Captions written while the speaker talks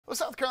Well,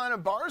 South Carolina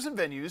bars and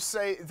venues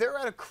say they're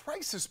at a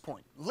crisis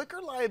point.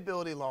 Liquor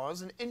liability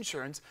laws and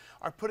insurance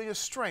are putting a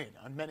strain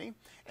on many,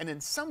 and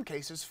in some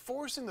cases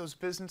forcing those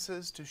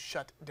businesses to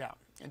shut down.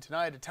 And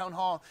tonight, a town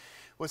hall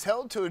was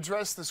held to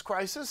address this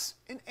crisis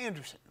in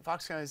Anderson.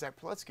 Fox County's Zach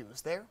Pruletzky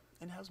was there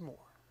and has more.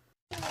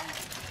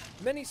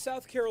 Many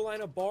South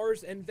Carolina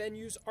bars and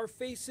venues are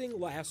facing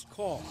last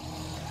call.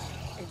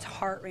 It's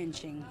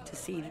heart-wrenching to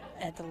see,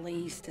 at the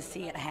least, to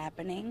see it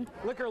happening.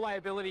 Liquor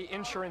liability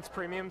insurance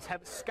premiums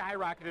have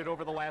skyrocketed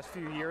over the last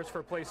few years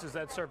for places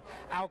that serve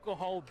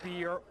alcohol,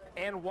 beer,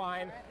 and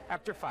wine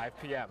after 5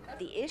 p.m.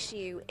 The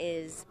issue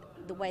is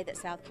the way that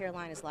South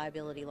Carolina's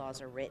liability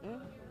laws are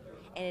written,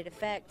 and it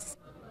affects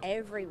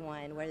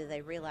everyone, whether they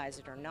realize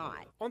it or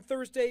not. On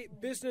Thursday,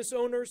 business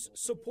owners,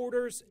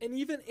 supporters, and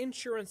even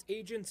insurance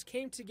agents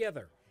came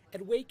together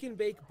at Wake and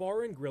Bake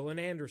Bar and Grill in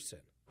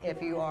Anderson. If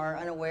you are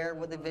unaware of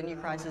what the venue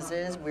crisis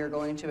is, we're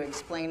going to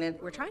explain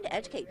it. We're trying to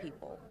educate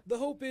people. The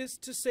hope is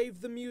to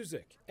save the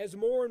music, as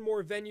more and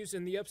more venues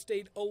in the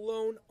upstate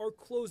alone are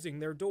closing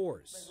their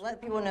doors.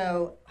 Let people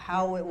know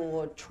how it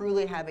will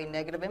truly have a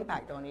negative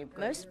impact on you.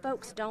 Most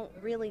folks don't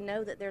really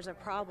know that there's a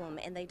problem,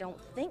 and they don't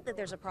think that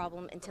there's a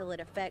problem until it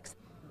affects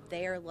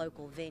their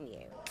local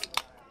venue.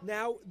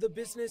 Now, the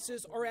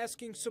businesses are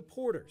asking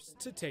supporters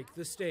to take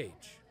the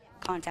stage.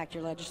 Contact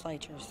your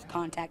legislatures,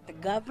 contact the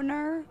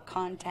governor,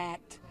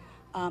 contact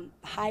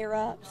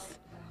higher-ups.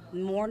 The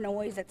more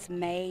noise that's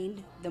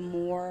made, the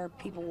more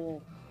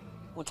people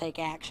will take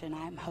action,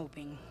 I'm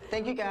hoping.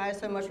 Thank you guys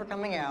so much for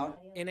coming out.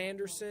 In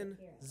Anderson,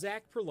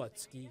 Zach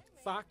Pruletzky,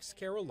 Fox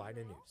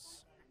Carolina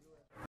News.